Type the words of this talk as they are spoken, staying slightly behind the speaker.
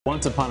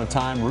Once upon a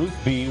time, Ruth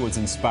B was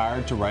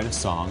inspired to write a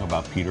song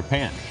about Peter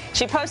Pan.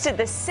 She posted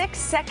the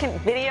 6-second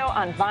video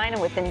on Vine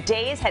and within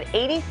days had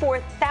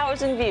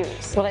 84,000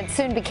 views. Well, it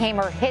soon became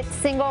her hit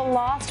single,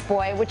 Lost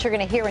Boy, which you're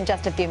going to hear in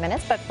just a few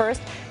minutes. But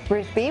first,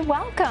 Ruth B,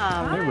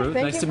 welcome. Hey, Ruth.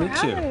 Thank nice you to meet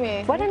for you. having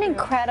me. What Thank an you.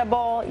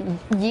 incredible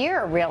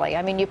year, really.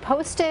 I mean, you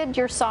posted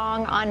your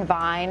song on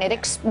Vine.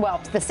 Well,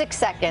 the 6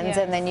 seconds, Yes.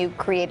 and then you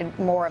created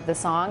more of the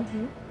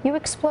song. You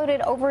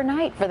exploded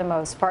overnight for the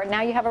most part.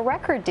 Now you have a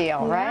record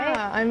deal, right?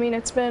 Yeah, I mean,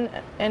 it's been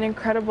an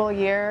incredible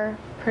year,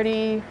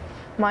 pretty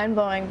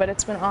mind-blowing, but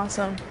it's been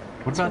awesome.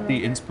 What about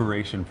the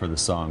inspiration for the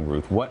song,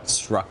 Ruth? What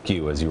struck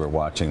you as you were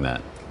watching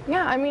that?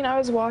 Yeah, I mean, I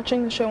was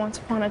watching the show Once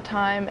Upon a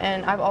Time,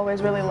 and I've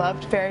always really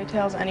loved fairy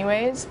tales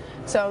anyways.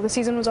 So the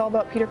season was all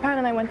about Peter Pan,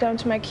 and I went down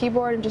to my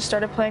keyboard and just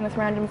started playing with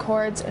random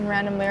chords and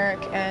random lyric,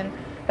 and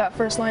that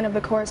first line of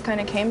the chorus kind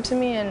of came to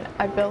me, and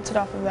I built it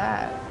off of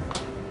that.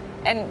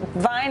 And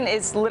Vine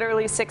is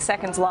literally 6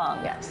 seconds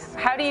long. Yes.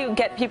 How do you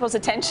get people's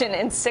attention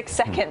in 6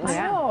 seconds?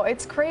 I know,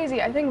 it's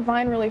crazy. I think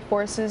Vine really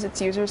forces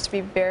its users to be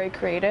very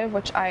creative,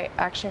 which I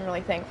actually am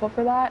really thankful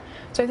for that.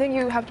 So I think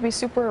you have to be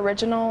super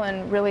original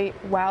and really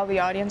wow the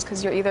audience,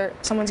 because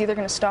someone's either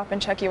going to stop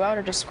and check you out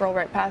or just scroll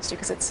right past you,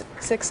 because it's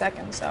 6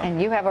 seconds. So.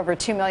 And you have over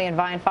 2 million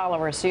Vine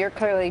followers, so you're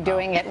clearly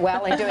doing it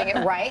well and doing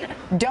it right.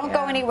 Don't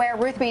go anywhere.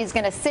 Ruth B is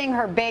going to sing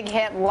her big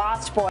hit,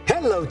 Lost Boy.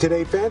 Hello,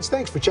 Today fans.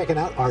 Thanks for checking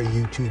out our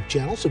YouTube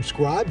channel.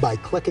 Subscribe by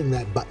clicking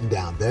that button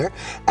down there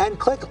and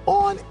click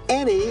on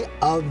any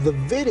of the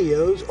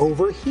videos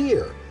over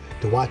here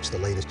to watch the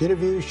latest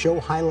interviews, show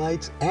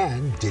highlights,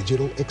 and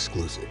digital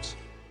exclusives.